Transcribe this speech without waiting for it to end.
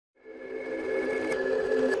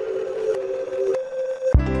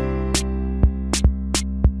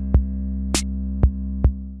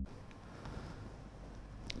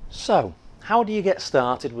So, how do you get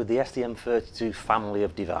started with the STM32 family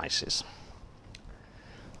of devices?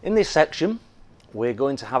 In this section, we're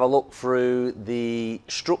going to have a look through the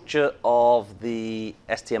structure of the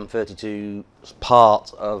STM32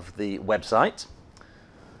 part of the website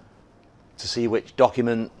to see which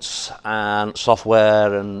documents and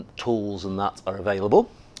software and tools and that are available.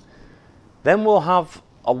 Then we'll have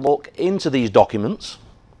a look into these documents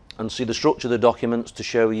and see the structure of the documents to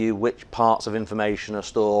show you which parts of information are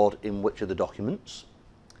stored in which of the documents.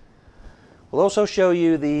 We'll also show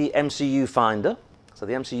you the MCU Finder. So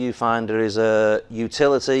the MCU Finder is a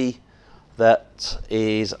utility that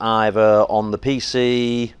is either on the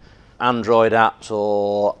PC, Android apps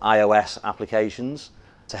or iOS applications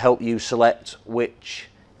to help you select which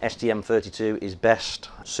STM32 is best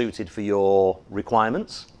suited for your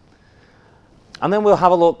requirements. And then we'll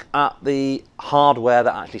have a look at the hardware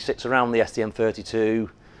that actually sits around the STM32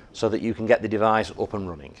 so that you can get the device up and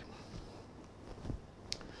running.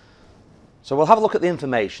 So we'll have a look at the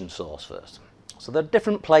information source first. So there are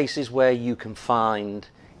different places where you can find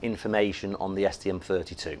information on the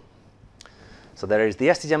STM32. So there is the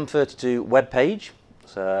STM32 webpage,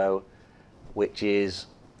 which is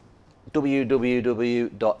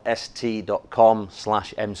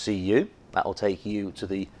www.st.com/MCU. That will take you to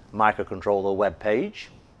the microcontroller web page,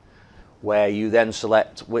 where you then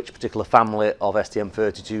select which particular family of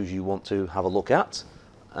STM32s you want to have a look at,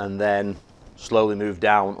 and then slowly move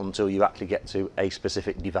down until you actually get to a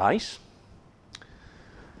specific device.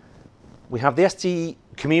 We have the ST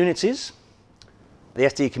communities. The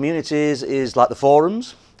ST communities is like the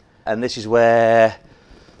forums, and this is where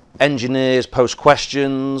engineers post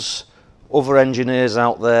questions. Other engineers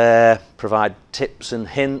out there provide tips and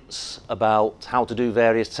hints about how to do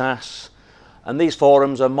various tasks, and these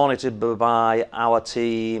forums are monitored by our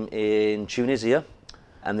team in Tunisia,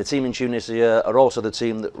 and the team in Tunisia are also the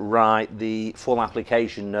team that write the full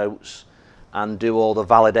application notes and do all the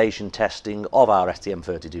validation testing of our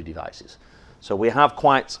STM32 devices. So we have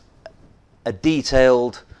quite a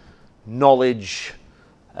detailed knowledge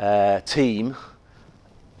team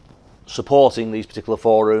supporting these particular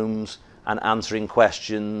forums and answering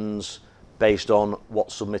questions based on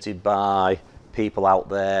what's submitted by people out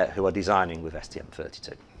there who are designing with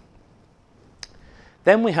STM32.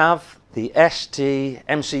 Then we have the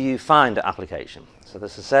STMicroelectronics Finder application. So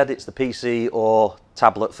as I said, it's the PC or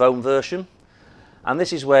tablet phone version, and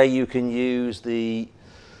this is where you can use the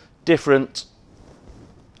different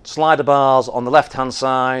slider bars on the left hand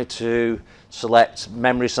side to select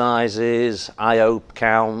memory sizes, I/O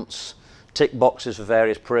counts, tick boxes for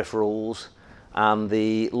various peripherals, and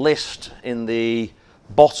the list in the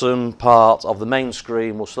bottom part of the main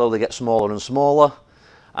screen will slowly get smaller and smaller,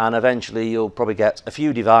 and eventually you'll probably get a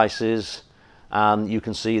few devices, and you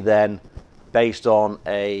can see then, based on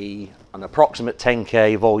an approximate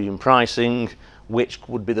 10K volume pricing, which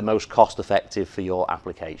would be the most cost effective for your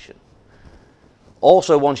application.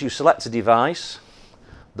 Also, once you select a device,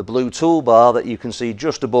 the blue toolbar that you can see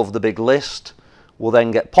just above the big list will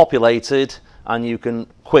then get populated, and you can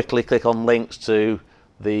quickly click on links to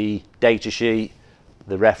the datasheet,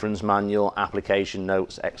 the reference manual, application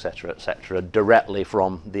notes, etc., directly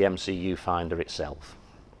from the MCU Finder itself.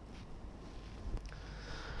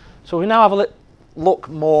 So we now have a look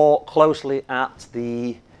more closely at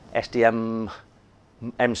the STM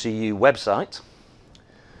MCU website.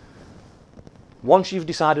 Once you've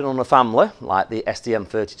decided on a family, like the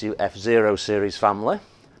STM32 F0 series family,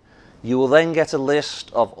 you will then get a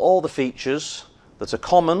list of all the features that are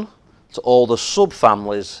common to all the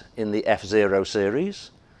subfamilies in the F0 series,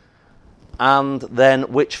 and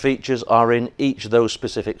then which features are in each of those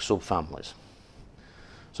specific subfamilies.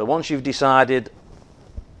 So once you've decided,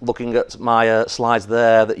 looking at my slides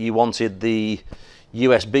there, that you wanted the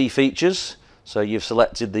USB features, so you've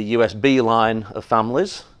selected the USB line of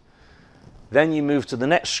families, then you move to the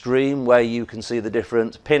next screen where you can see the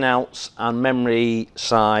different pinouts and memory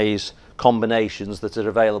size combinations that are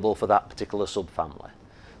available for that particular subfamily.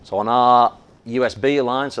 So on our USB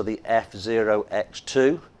line, so the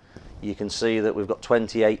F0X2, you can see that we've got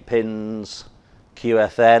 28 pins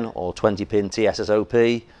QFN or 20 pin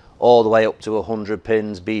TSSOP, all the way up to 100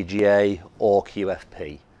 pins BGA or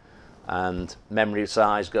QFP. And memory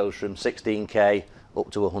size goes from 16K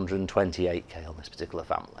up to 128K on this particular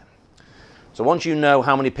family. So once you know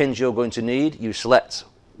how many pins you're going to need, you select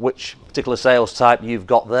which particular sales type you've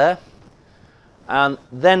got there, and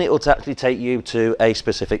then it will actually take you to a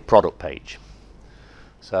specific product page.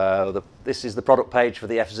 So this is the product page for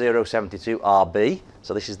the F072RB.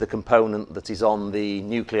 So this is the component that is on the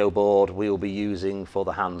Nucleo board we will be using for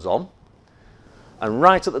the hands-on. And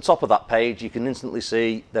right at the top of that page, you can instantly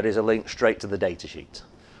see there is a link straight to the datasheet.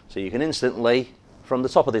 So you can instantly, from the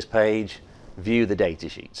top of this page, view the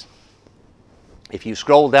datasheet. If you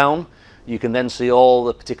scroll down, you can then see all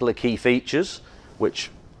the particular key features,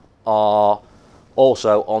 which are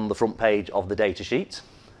also on the front page of the datasheet.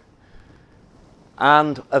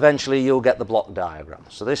 And eventually you'll get the block diagram.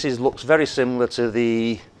 So this looks very similar to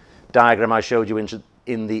the diagram I showed you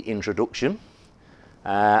in the introduction.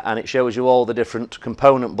 And it shows you all the different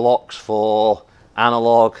component blocks for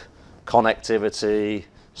analog, connectivity,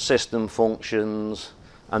 system functions,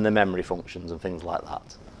 and the memory functions and things like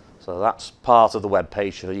that. So that's part of the web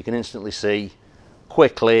page, so you can instantly see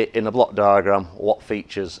quickly in a block diagram what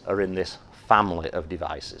features are in this family of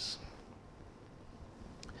devices.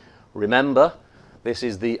 Remember, this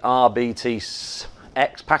is the RBTX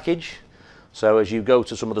package, so as you go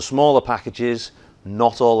to some of the smaller packages,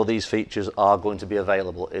 not all of these features are going to be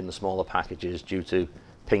available in the smaller packages due to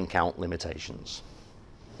pin count limitations.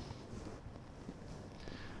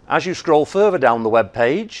 As you scroll further down the web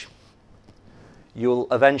page, you'll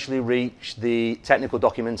eventually reach the technical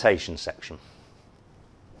documentation section.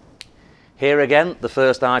 Here again, the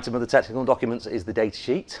first item of the technical documents is the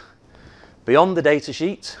datasheet. Beyond the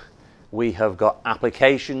datasheet, we have got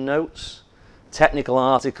application notes, technical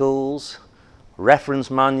articles,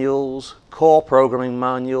 reference manuals, core programming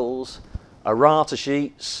manuals, errata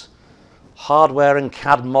sheets, hardware and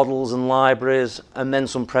CAD models and libraries, and then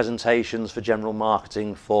some presentations for general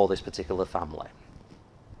marketing for this particular family.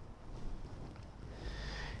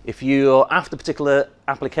 If you're after particular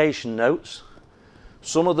application notes,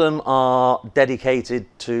 some of them are dedicated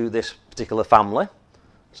to this particular family.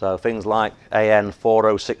 So things like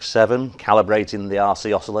AN4067, calibrating the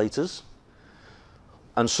RC oscillators.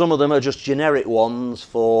 And some of them are just generic ones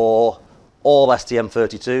for all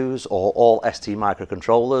STM32s or all ST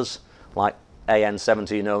microcontrollers, like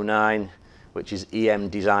AN1709, which is EM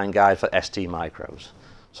Design Guide for ST Micros.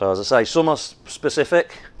 So as I say, some are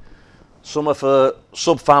specific, some are for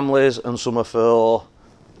subfamilies, and some are for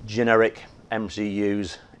generic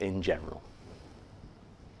MCUs in general.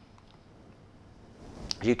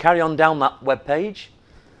 As you carry on down that web page,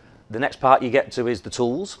 the next part you get to is the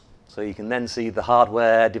tools. So you can then see the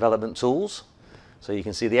hardware development tools. So you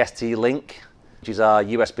can see the ST-Link, which is our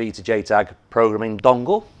USB to JTAG programming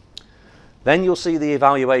dongle. Then you'll see the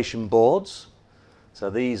evaluation boards. So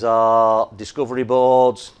these are discovery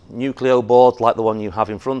boards, Nucleo boards like the one you have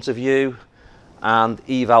in front of you, and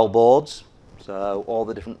eval boards. So all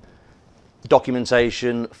the different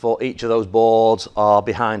documentation for each of those boards are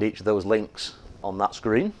behind each of those links on that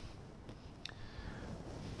screen.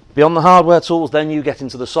 Beyond the hardware tools, then you get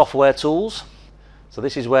into the software tools. So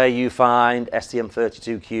this is where you find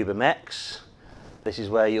STM32 CubeMX. This is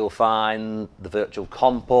where you'll find the virtual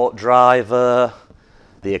COM port driver,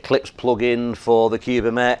 the Eclipse plugin for the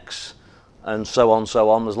CubeMX, and so on, so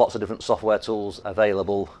on. There's lots of different software tools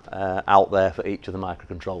available out there for each of the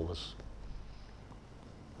microcontrollers.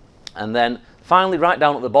 And then finally, right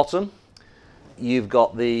down at the bottom, you've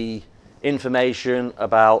got the information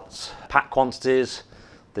about pack quantities,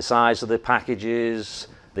 the size of the packages,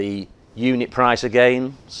 the unit price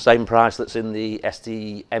again, same price that's in the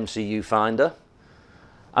STMCU Finder.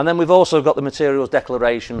 And then we've also got the materials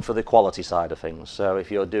declaration for the quality side of things. So if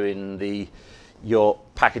you're doing your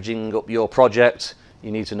packaging up your project,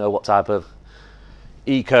 you need to know what type of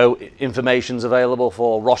eco information is available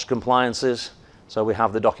for ROS compliances. So we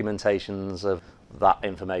have the documentations of that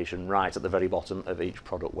information right at the very bottom of each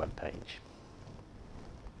product web page.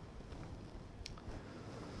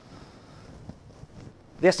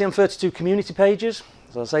 The STM32 community pages,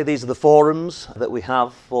 as I say, these are the forums that we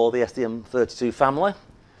have for the STM32 family.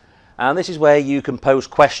 And this is where you can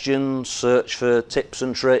post questions, search for tips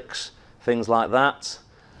and tricks, things like that.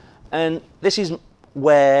 And this is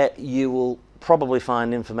where you will probably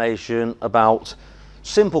find information about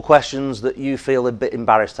simple questions that you feel a bit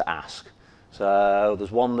embarrassed to ask. So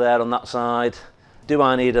there's one there on that side. Do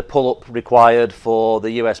I need a pull-up required for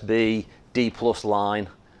the USB D+ line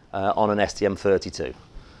on an STM32?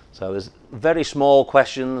 So there's very small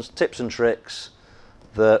questions, tips and tricks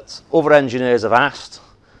that other engineers have asked,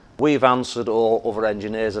 we've answered, or other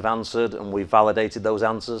engineers have answered, and we've validated those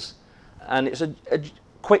answers. And it's a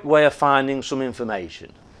quick way of finding some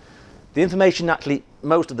information. The information actually,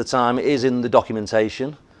 most of the time, is in the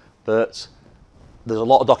documentation, but there's a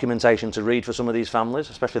lot of documentation to read for some of these families,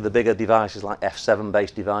 especially the bigger devices like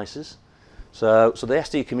F7-based devices. So the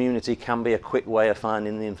ST community can be a quick way of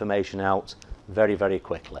finding the information out very, very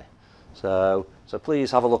quickly. So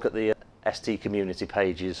please have a look at the ST community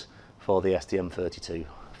pages for the STM32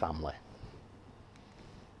 family.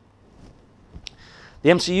 The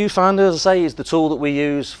MCU Finder, as I say, is the tool that we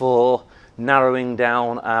use for narrowing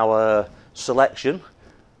down our selection.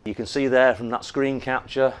 You can see there from that screen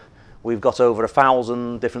capture, we've got over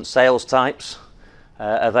 1,000 different sales types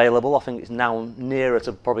available. I think it's now nearer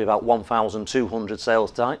to probably about 1,200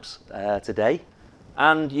 sales types today.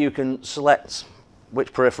 And you can select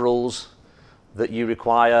which peripherals that you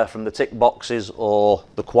require from the tick boxes or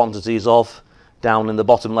the quantities of down in the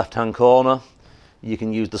bottom left hand corner. You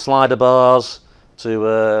can use the slider bars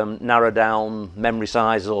to narrow down memory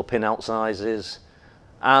sizes or pinout sizes,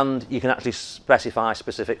 and you can actually specify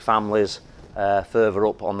specific families further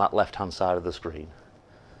up on that left hand side of the screen.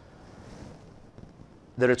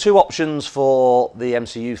 There are two options for the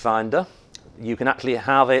MCU Finder. You can actually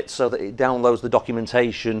have it so that it downloads the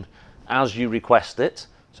documentation as you request it.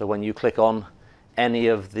 So when you click on any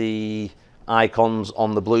of the icons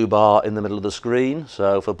on the blue bar in the middle of the screen,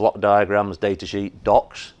 so for block diagrams, datasheet,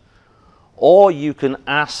 docs, or you can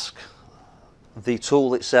ask the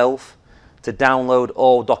tool itself to download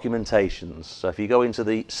all documentations. So if you go into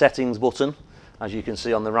the settings button, as you can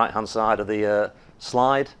see on the right hand side of the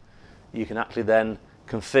slide, you can actually then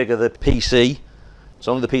configure the PC. It's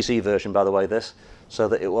only the PC version, by the way, this, so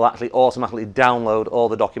that it will actually automatically download all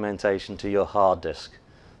the documentation to your hard disk,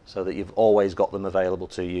 so that you've always got them available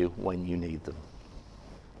to you when you need them.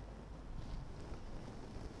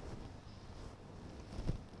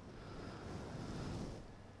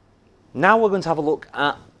 Now we're going to have a look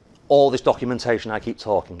at all this documentation I keep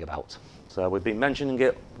talking about. So we've been mentioning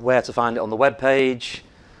it, where to find it on the web page,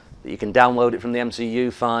 that you can download it from the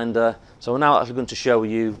MCU Finder. So we're now actually going to show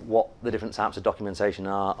you what the different types of documentation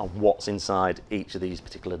are and what's inside each of these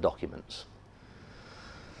particular documents.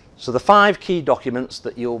 So the 5 key documents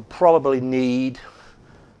that you'll probably need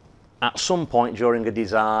at some point during a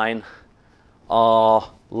design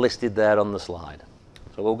are listed there on the slide.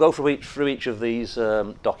 So we'll go through each of these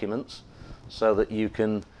documents so that you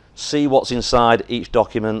can see what's inside each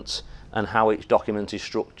document and how each document is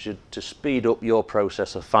structured to speed up your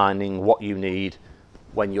process of finding what you need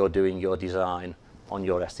when you're doing your design on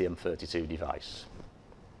your STM32 device.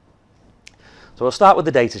 So we'll start with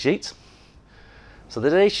the datasheet. So the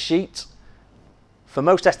datasheet for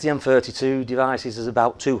most STM32 devices is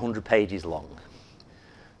about 200 pages long.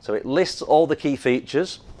 So it lists all the key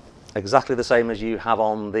features, exactly the same as you have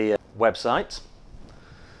on the website.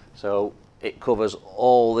 So it covers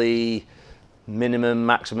all the minimum,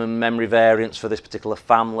 maximum memory variants for this particular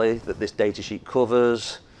family that this datasheet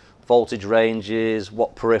covers, voltage ranges,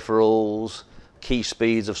 what peripherals, key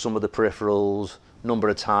speeds of some of the peripherals, number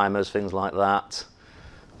of timers, things like that,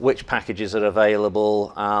 which packages are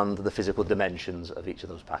available, and the physical dimensions of each of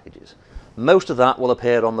those packages. Most of that will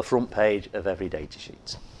appear on the front page of every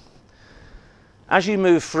datasheet. As you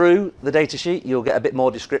move through the datasheet, you'll get a bit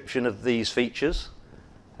more description of these features.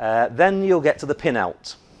 Then you'll get to the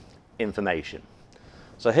pinout information.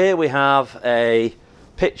 So here we have a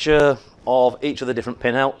picture of each of the different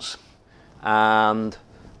pinouts and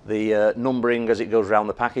the numbering as it goes around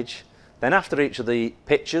the package. Then after each of the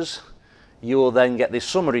pictures, you will then get this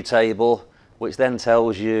summary table, which then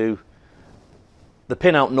tells you the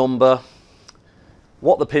pinout number,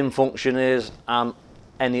 what the pin function is, and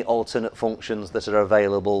any alternate functions that are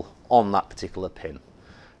available on that particular pin.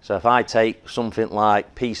 So if I take something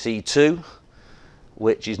like PC2,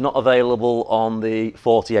 which is not available on the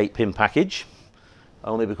 48 pin package,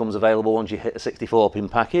 only becomes available once you hit a 64 pin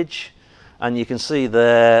package, and you can see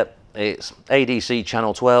there it's ADC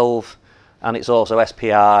channel 12, and it's also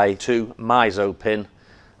SPI2 MISO pin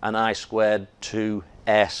and I2S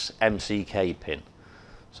MCK pin.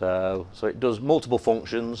 So it does multiple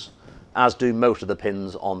functions, as do most of the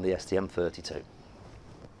pins on the STM32.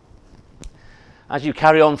 As you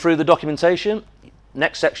carry on through the documentation,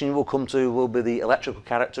 next section you will come to will be the electrical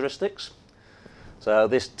characteristics. So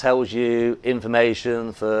this tells you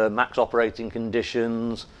information for max operating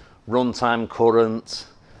conditions, runtime current,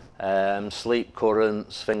 sleep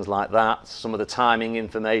currents, things like that, some of the timing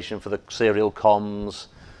information for the serial comms,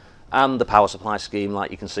 and the power supply scheme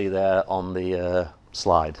like you can see there on the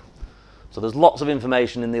slide. So there's lots of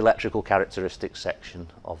information in the electrical characteristics section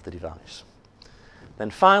of the device. Then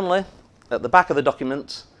finally, at the back of the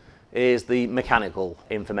document is the mechanical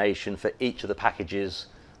information for each of the packages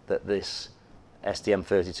that this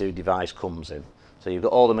STM32 device comes in. So you've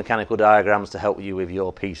got all the mechanical diagrams to help you with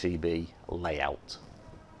your PCB layout.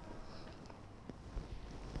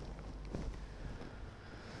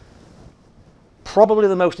 Probably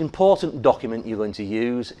the most important document you're going to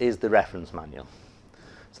use is the reference manual.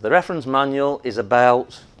 So the reference manual is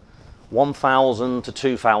about 1,000 to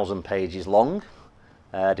 2,000 pages long,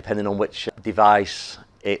 depending on which device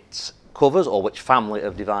it's covers, or which family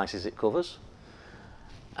of devices it covers.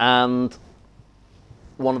 And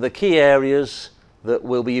one of the key areas that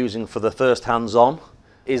we'll be using for the first hands-on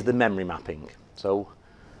is the memory mapping. So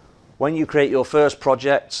when you create your first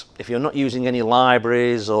project, if you're not using any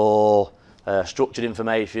libraries or structured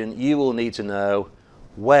information, you will need to know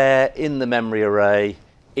where in the memory array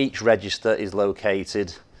each register is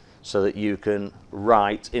located so that you can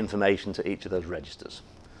write information to each of those registers.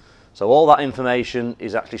 So all that information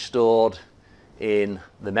is actually stored in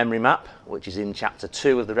the memory map, which is in chapter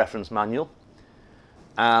 2 of the reference manual.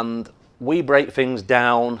 And we break things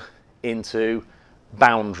down into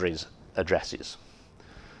boundaries addresses.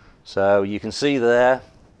 So you can see there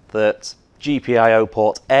that GPIO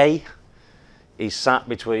port A is sat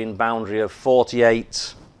between boundary of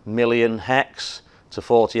 48 million hex to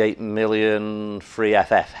 48 million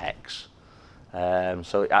FreeFF hex.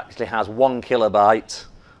 So it actually has 1 kilobyte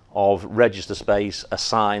of register space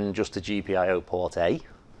assigned just to GPIO port A.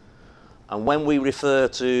 And when we refer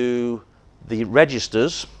to the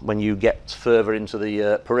registers, when you get further into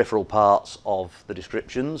the peripheral parts of the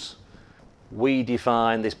descriptions, we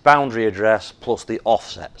define this boundary address plus the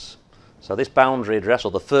offsets. So this boundary address,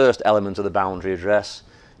 or the first element of the boundary address,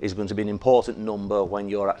 is going to be an important number when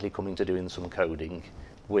you're actually coming to doing some coding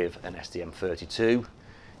with an STM32,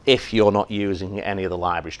 if you're not using any of the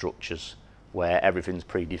library structures where everything's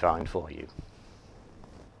predefined for you.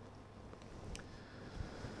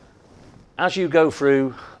 As you go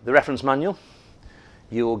through the reference manual,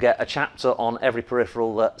 you will get a chapter on every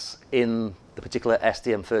peripheral that's in the particular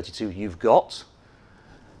STM32 you've got.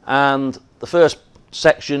 And the first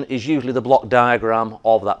section is usually the block diagram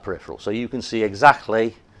of that peripheral. So you can see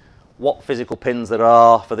exactly what physical pins there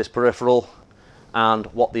are for this peripheral and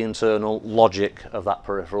what the internal logic of that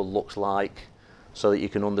peripheral looks like, so that you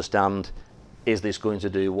can understand, is this going to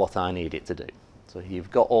do what I need it to do? So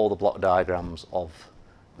you've got all the block diagrams of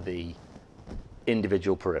the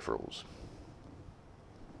individual peripherals.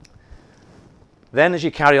 Then as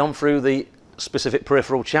you carry on through the specific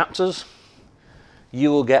peripheral chapters, you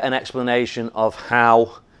will get an explanation of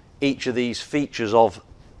how each of these features of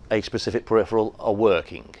a specific peripheral are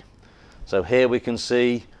working. So here we can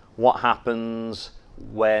see what happens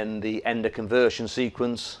when the ender conversion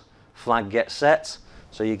sequence flag gets set.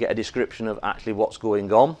 So you get a description of actually what's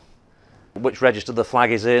going on, which register the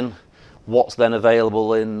flag is in, what's then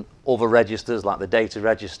available in other registers like the data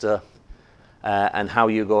register, and how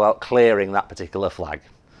you go out clearing that particular flag.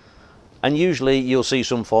 And usually you'll see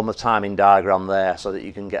some form of timing diagram there so that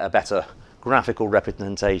you can get a better graphical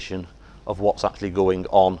representation of what's actually going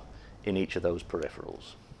on in each of those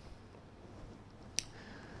peripherals.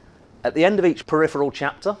 At the end of each peripheral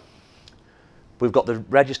chapter, we've got the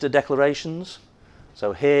register declarations.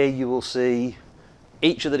 So here you will see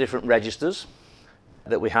each of the different registers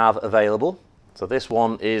that we have available. So this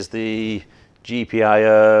one is the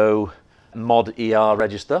GPIO mod ER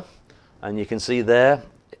register, and you can see there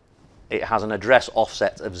it has an address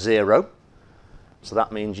offset of 0. So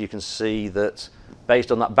that means you can see that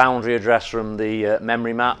based on that boundary address from the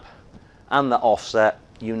memory map and that offset,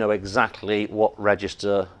 you know exactly what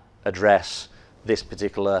register address this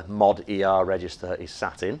particular mod ER register is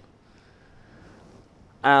sat in.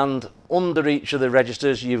 And under each of the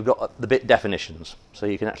registers you've got the bit definitions, so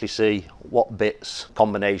you can actually see what bits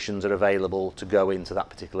combinations are available to go into that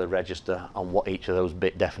particular register and what each of those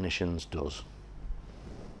bit definitions does.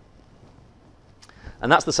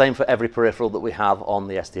 And that's the same for every peripheral that we have on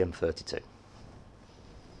the STM32.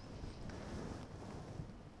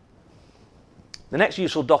 The next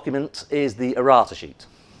useful document is the errata sheet.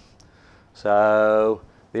 So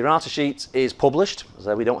the errata sheet is published,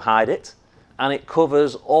 so we don't hide it, and it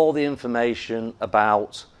covers all the information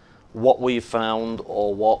about what we've found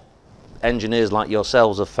or what engineers like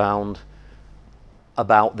yourselves have found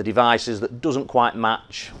about the devices that doesn't quite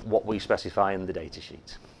match what we specify in the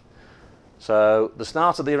datasheet. So the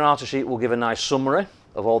start of the errata sheet will give a nice summary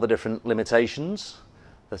of all the different limitations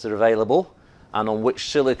that are available and on which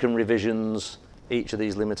silicon revisions each of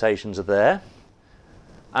these limitations are there.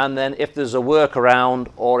 And then if there's a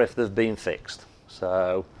workaround or if they've been fixed.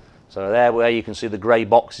 So there where you can see the grey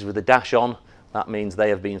boxes with the dash on, that means they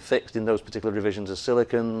have been fixed in those particular revisions of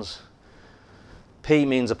silicons. P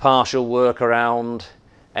means a partial workaround,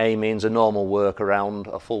 A means a normal workaround,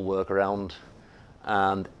 a full workaround,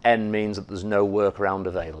 and N means that there's no workaround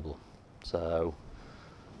available. So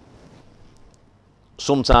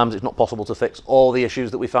sometimes it's not possible to fix all the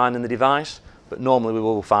issues that we find in the device, but normally we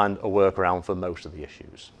will find a workaround for most of the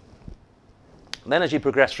issues. And then as you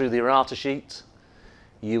progress through the errata sheet,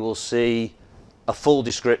 you will see a full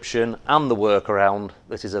description and the workaround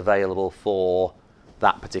that is available for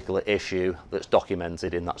that particular issue that's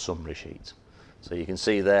documented in that summary sheet. So you can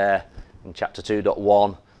see there in chapter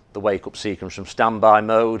 2.1 the wake up sequence from standby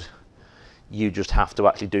mode. You just have to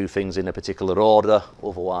actually do things in a particular order,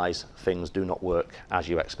 otherwise things do not work as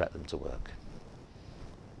you expect them to work.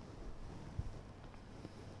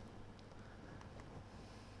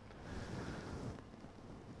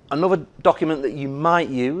 Another document that you might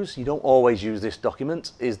use, you don't always use this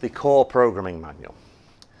document, is the core programming manual.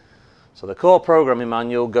 So the core programming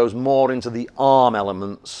manual goes more into the ARM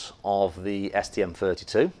elements of the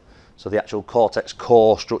STM32. So the actual Cortex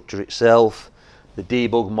core structure itself, the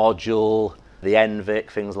debug module, the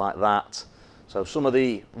NVIC, things like that. So some of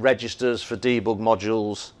the registers for debug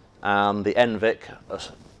modules and the NVIC,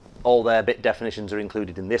 all their bit definitions are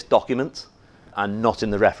included in this document and not in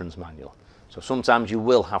the reference manual. So sometimes you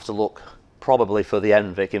will have to look probably for the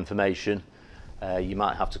NVIC information. You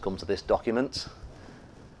might have to come to this document.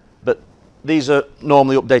 But these are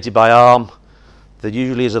normally updated by ARM. There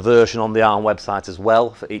usually is a version on the ARM website as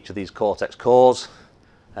well for each of these Cortex cores.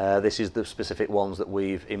 This is the specific ones that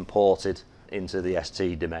we've imported into the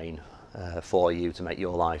ST domain for you to make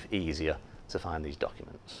your life easier to find these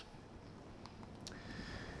documents.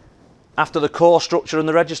 After the core structure and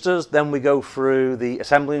the registers, then we go through the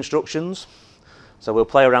assembly instructions. So we'll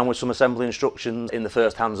play around with some assembly instructions in the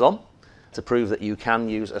first hands-on to prove that you can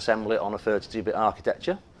use assembly on a 32-bit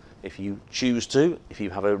architecture. If you choose to, if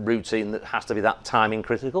you have a routine that has to be that timing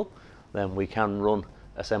critical, then we can run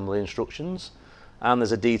assembly instructions. And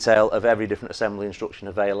there's a detail of every different assembly instruction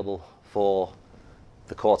available for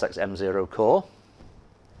the Cortex M0 core.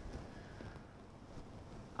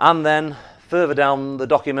 And then further down the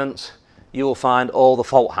document, you will find all the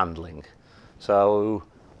fault handling. So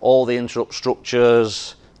all the interrupt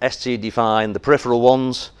structures, ST define the peripheral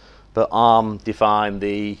ones, but ARM define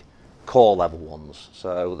the core level ones.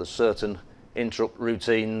 So there's certain interrupt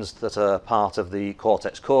routines that are part of the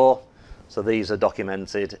Cortex core. So these are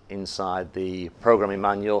documented inside the programming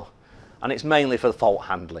manual, and it's mainly for fault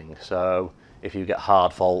handling. So if you get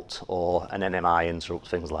hard fault or an NMI interrupt,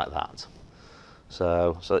 things like that.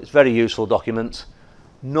 So it's a very useful document.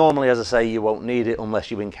 Normally, as I say, you won't need it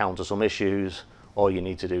unless you encounter some issues or you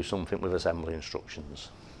need to do something with assembly instructions.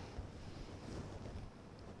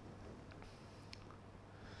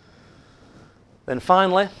 Then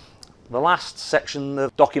finally, the last section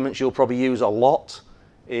of documents you'll probably use a lot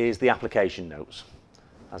is the application notes.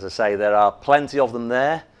 As I say, there are plenty of them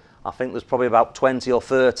there. I think there's probably about 20 or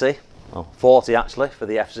 30, well, 40 actually, for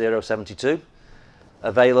the F072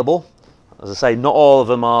 available. As I say, not all of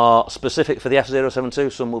them are specific for the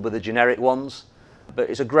F072, some will be the generic ones, but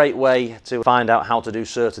it's a great way to find out how to do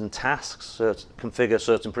certain tasks, configure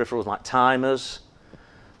certain peripherals like timers.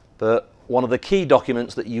 But one of the key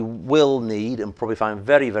documents that you will need and probably find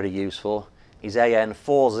very, very useful is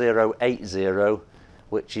AN4080,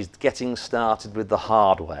 which is getting started with the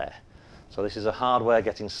hardware. So this is a hardware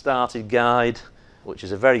getting started guide, which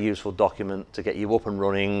is a very useful document to get you up and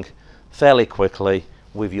running fairly quickly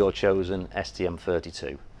with your chosen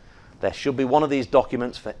STM32. There should be one of these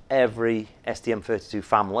documents for every STM32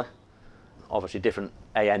 family, obviously different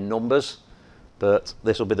AN numbers, but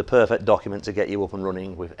this will be the perfect document to get you up and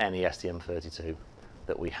running with any STM32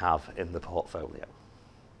 that we have in the portfolio.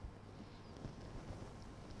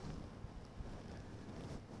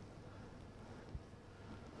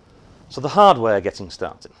 So the hardware getting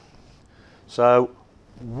started. So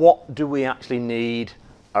what do we actually need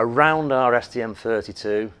around our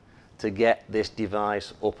STM32 to get this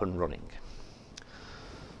device up and running?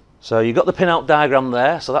 So you've got the pinout diagram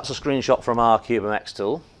there, so that's a screenshot from our CubeMX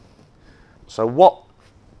tool. So what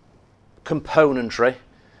componentry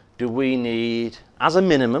do we need as a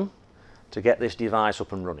minimum to get this device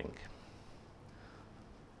up and running?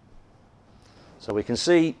 So we can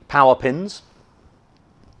see power pins.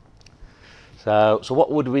 So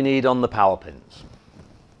what would we need on the power pins?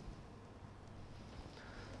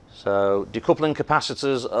 So decoupling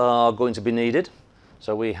capacitors are going to be needed.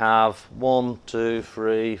 So we have 1, 2,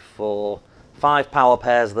 3, 4, 5 power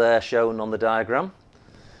pairs there shown on the diagram.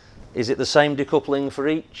 Is it the same decoupling for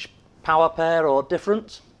each power pair or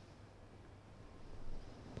different?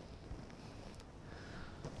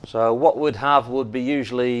 So what we'd have would be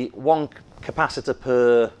usually one capacitor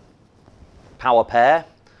per power pair,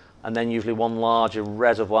 and then usually one larger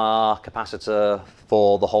reservoir capacitor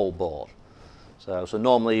for the whole board. So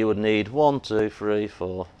normally you would need 1, 2, 3,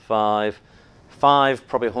 4, 5,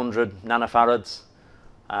 probably 100 nanofarads,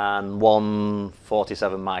 and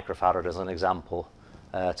 147 microfarad as an example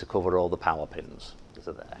to cover all the power pins that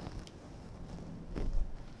are there.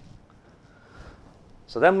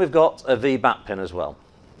 So then we've got a VBAT pin as well.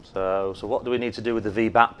 So what do we need to do with the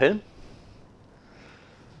VBAT pin?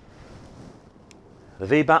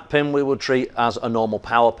 The VBAT pin we would treat as a normal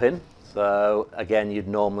power pin. So again, you'd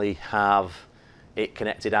normally have it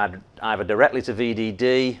connected either directly to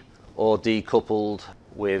VDD or decoupled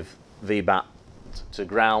with VBAT to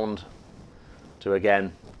ground to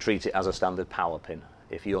again treat it as a standard power pin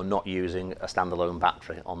if you're not using a standalone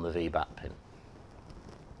battery on the VBAT pin.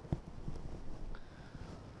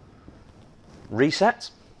 Reset.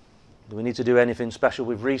 Do we need to do anything special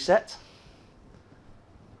with reset?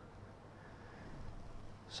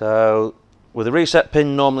 So with a reset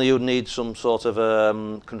pin, normally you would need some sort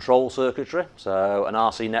of control circuitry, so an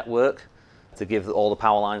RC network to give all the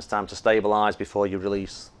power lines time to stabilize before you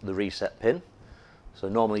release the reset pin. So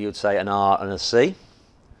normally you'd say an R and a C.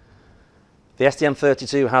 The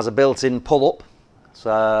STM32 has a built-in pull-up,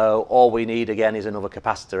 so all we need again is another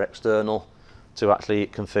capacitor external to actually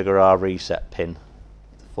configure our reset pin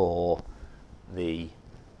for the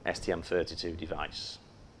STM32 device.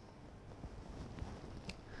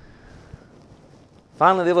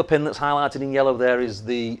 Finally, the other pin that's highlighted in yellow there is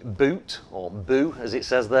the boot, or boo as it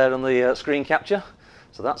says there on the screen capture.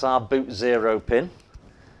 So that's our boot 0 pin.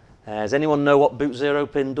 Does anyone know what boot 0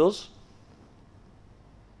 pin does?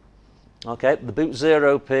 Okay, the boot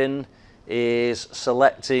 0 pin is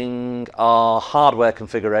selecting our hardware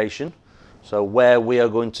configuration, so where we are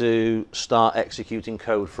going to start executing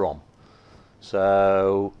code from.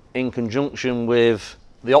 So in conjunction with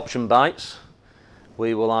the option bytes,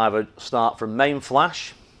 we will either start from main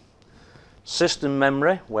flash, system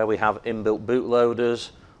memory, where we have inbuilt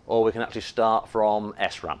bootloaders, or we can actually start from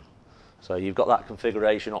SRAM. So you've got that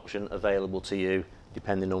configuration option available to you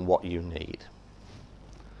depending on what you need.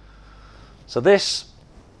 So this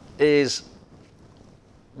is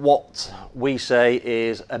what we say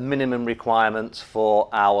is a minimum requirement for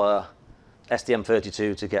our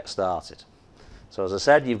STM32 to get started. So as I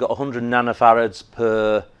said, you've got 100 nanofarads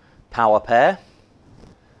per power pair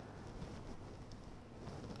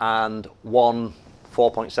and one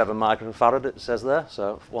 4.7 microfarad, it says there,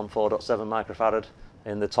 so one 4.7 microfarad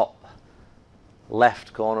in the top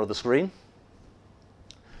left corner of the screen.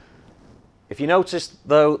 If you notice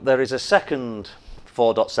though, there is a second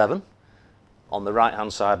 4.7 on the right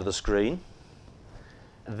hand side of the screen.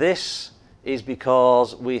 This is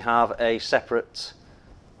because we have a separate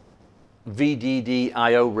VDD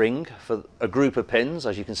I/O ring for a group of pins,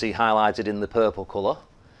 as you can see highlighted in the purple colour,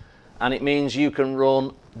 and it means you can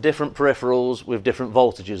run different peripherals with different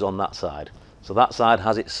voltages on that side. So that side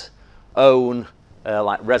has its own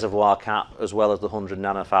like reservoir cap as well as the 100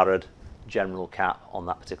 nanofarad general cap on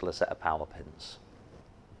that particular set of power pins.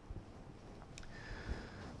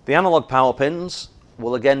 The analog power pins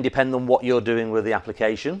will again depend on what you're doing with the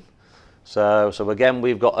application. So again,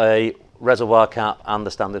 we've got a reservoir cap and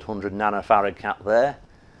the standard 100 nanofarad cap there.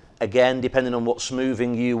 Again, depending on what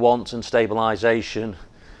smoothing you want and stabilization,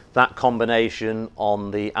 that combination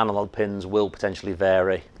on the analog pins will potentially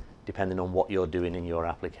vary depending on what you're doing in your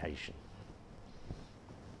application.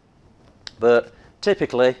 But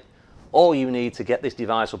typically, all you need to get this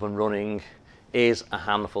device up and running is a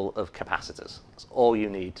handful of capacitors. That's all you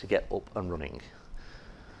need to get up and running.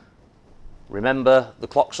 Remember the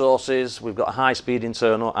clock sources, we've got a high speed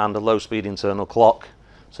internal and a low speed internal clock,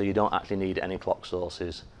 so you don't actually need any clock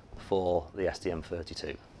sources for the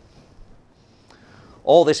STM32.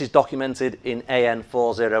 All this is documented in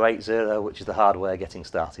AN4080, which is the hardware getting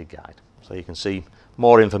started guide. So you can see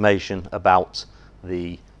more information about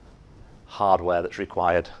the hardware that's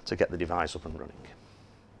required to get the device up and running.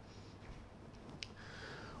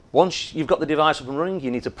 Once you've got the device up and running,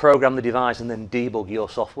 you need to program the device and then debug your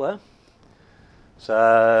software.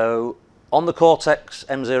 So on the Cortex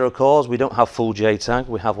M0 cores, we don't have full JTAG,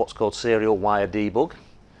 we have what's called serial wire debug,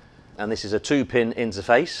 and this is a 2-pin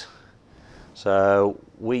interface. So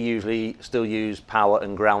we usually still use power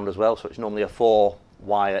and ground as well, so it's normally a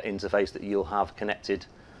 4-wire interface that you'll have connected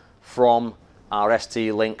from our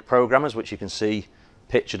ST-Link programmers, which you can see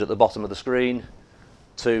pictured at the bottom of the screen,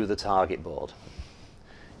 to the target board.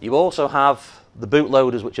 You also have the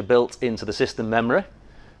bootloaders which are built into the system memory,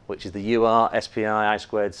 which is the UART, SPI,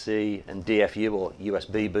 I2C and DFU or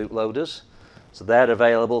USB bootloaders. So they're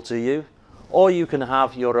available to you, or you can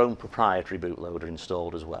have your own proprietary bootloader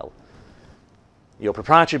installed as well. Your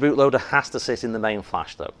proprietary bootloader has to sit in the main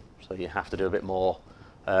flash though, so you have to do a bit more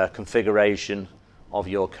configuration of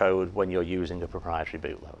your code when you're using a proprietary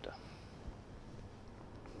bootloader.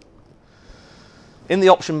 In the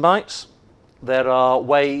option bytes, there are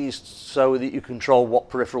ways so that you control what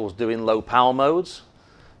peripherals do in low power modes.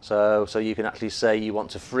 So you can actually say you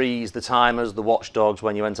want to freeze the timers, the watchdogs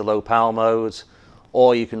when you enter low power modes,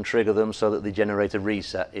 or you can trigger them so that they generate a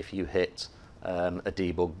reset if you hit a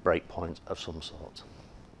debug breakpoint of some sort.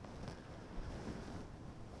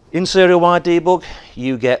 In serial wide debug,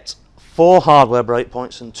 you get 4 hardware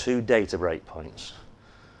breakpoints and 2 data breakpoints.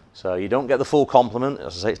 So you don't get the full complement.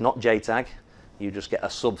 As I say, it's not JTAG. You just get a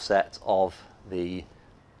subset of the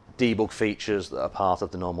debug features that are part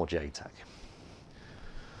of the normal JTAG.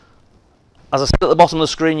 As I said, at the bottom of the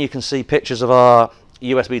screen, you can see pictures of our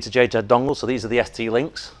USB to JTAG dongles. So these are the ST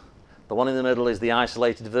links. The one in the middle is the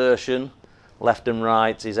isolated version. Left and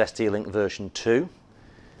right is ST-Link version 2.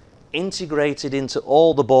 Integrated into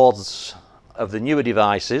all the boards of the newer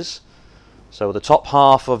devices. So the top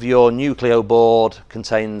half of your Nucleo board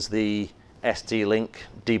contains the ST-Link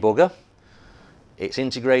debugger. It's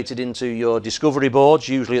integrated into your discovery boards,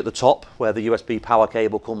 usually at the top where the USB power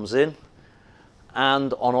cable comes in.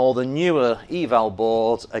 And on all the newer eval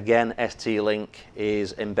boards, again, ST-Link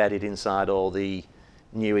is embedded inside all the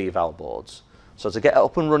new eval boards. So to get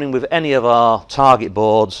up and running with any of our target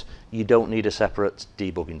boards, you don't need a separate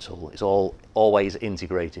debugging tool. It's always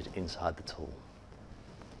integrated inside the tool.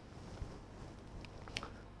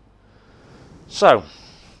 So,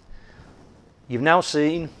 you've now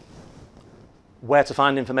seen where to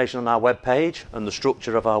find information on our web page and the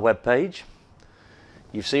structure of our web page.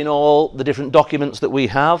 You've seen all the different documents that we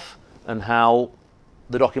have and how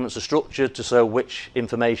the documents are structured to show which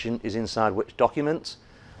information is inside which document.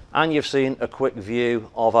 And you've seen a quick view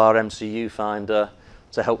of our MCU finder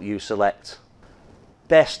to help you select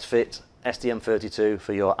best fit STM32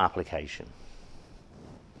 for your application.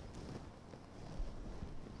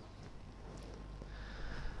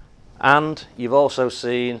 And you've also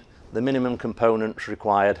seen the minimum components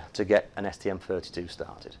required to get an STM32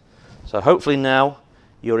 started. So hopefully now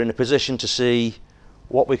you're in a position to see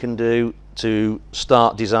what we can do to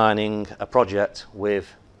start designing a project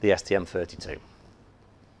with the STM32.